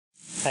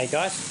Hey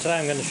guys, today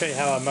I'm going to show you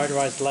how I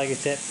motorized the Lego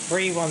set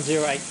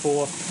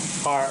 31084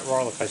 Pirate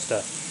Roller Coaster.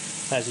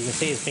 As you can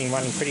see, it's been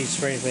running pretty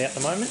smoothly at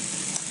the moment,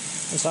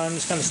 and so I'm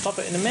just going to stop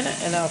it in a minute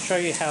and I'll show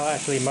you how I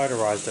actually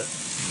motorized it.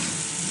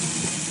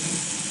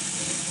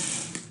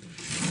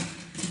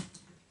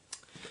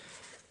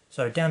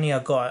 So down here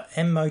I've got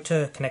an M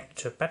motor connected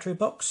to a battery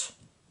box,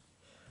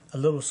 a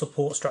little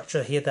support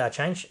structure here that I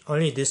changed.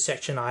 Only this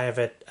section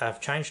I've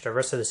changed, the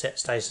rest of the set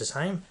stays the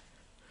same.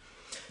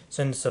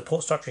 So in the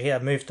support structure here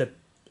I've moved the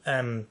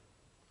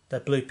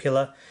blue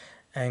pillar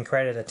and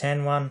created a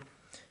tan one,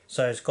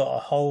 so it's got a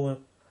hole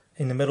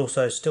in the middle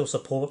so it still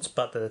supports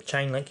but the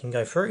chain link can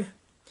go through.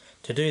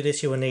 To do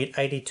this you will need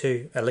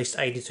at least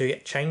 82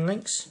 chain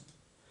links.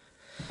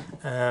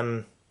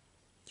 You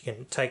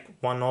can take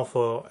one off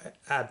or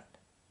add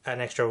an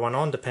extra one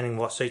on depending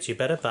what suits you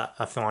better, but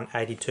I find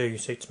 82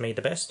 suits me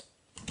the best.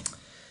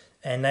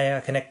 And they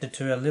are connected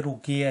to a little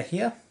gear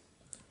here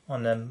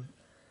on the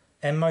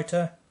M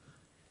motor.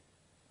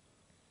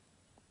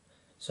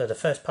 So the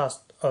first part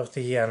of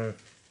the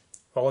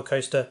roller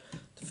coaster,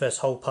 the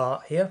first whole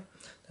part here,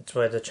 that's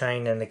where the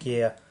chain and the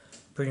gear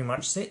pretty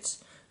much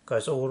sits.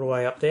 Goes all the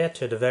way up there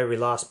to the very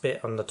last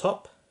bit on the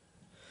top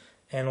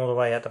and all the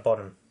way at the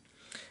bottom,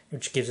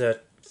 which gives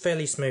a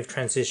fairly smooth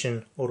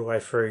transition all the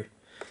way through,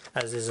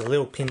 as there's a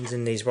little pins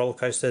in these roller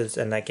coasters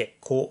and they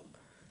get caught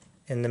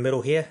in the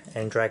middle here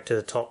and dragged to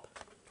the top.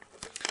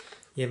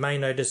 You may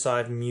notice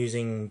I'm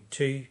using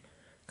 2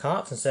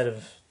 carts instead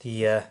of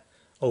the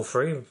all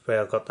 3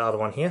 where I've got the other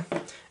one here.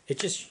 It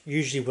just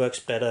usually works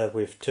better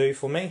with 2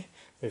 for me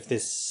with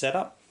this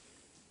setup,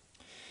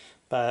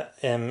 but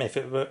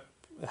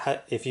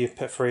if you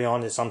put 3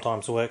 on, it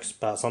sometimes works,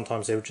 but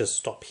sometimes it will just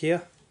stop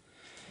here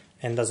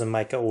and doesn't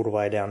make it all the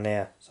way down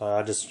there. So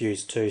I just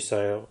use 2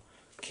 so it'll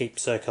keep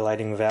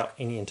circulating without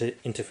any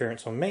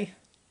interference on me.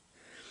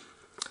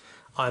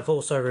 I've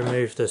also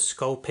removed the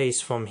skull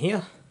piece from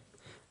here,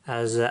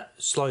 as that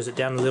slows it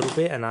down a little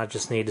bit and I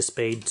just need the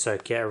speed so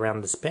get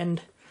around this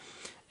bend.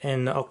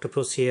 And the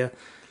octopus here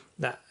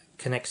that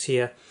connects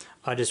here,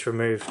 I just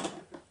removed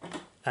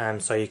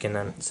so you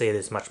can see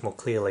this much more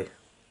clearly.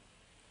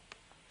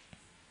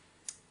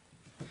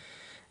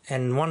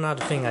 And one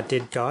other thing I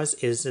did, guys,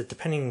 is that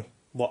depending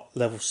what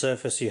level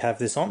surface you have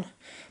this on,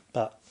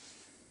 but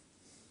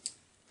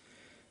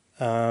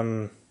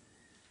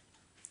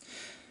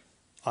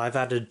I've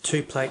added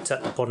 2 plates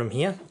at the bottom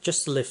here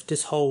just to lift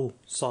this whole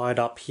side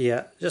up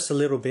here just a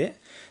little bit,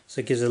 so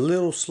it gives a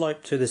little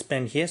slope to this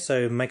bend here,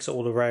 so it makes it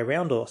all the way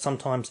around, or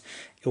sometimes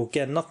it will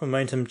get enough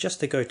momentum just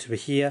to go to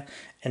here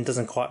and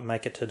doesn't quite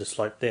make it to the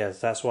slope there.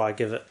 So that's why I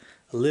give it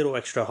a little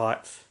extra height.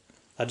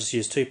 I just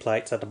use 2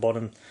 plates at the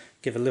bottom,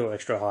 give a little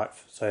extra height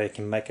so it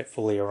can make it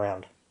fully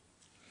around.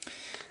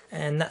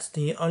 And that's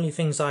the only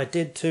things I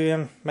did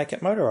to make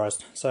it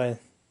motorized. So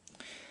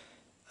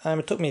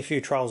it took me a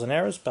few trials and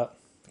errors, but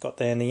got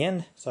there in the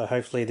end. So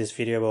hopefully this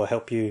video will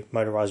help you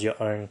motorize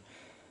your own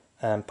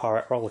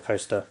pirate roller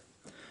coaster.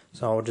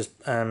 So I'll just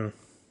put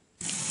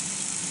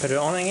it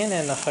on again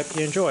and I hope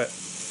you enjoy it.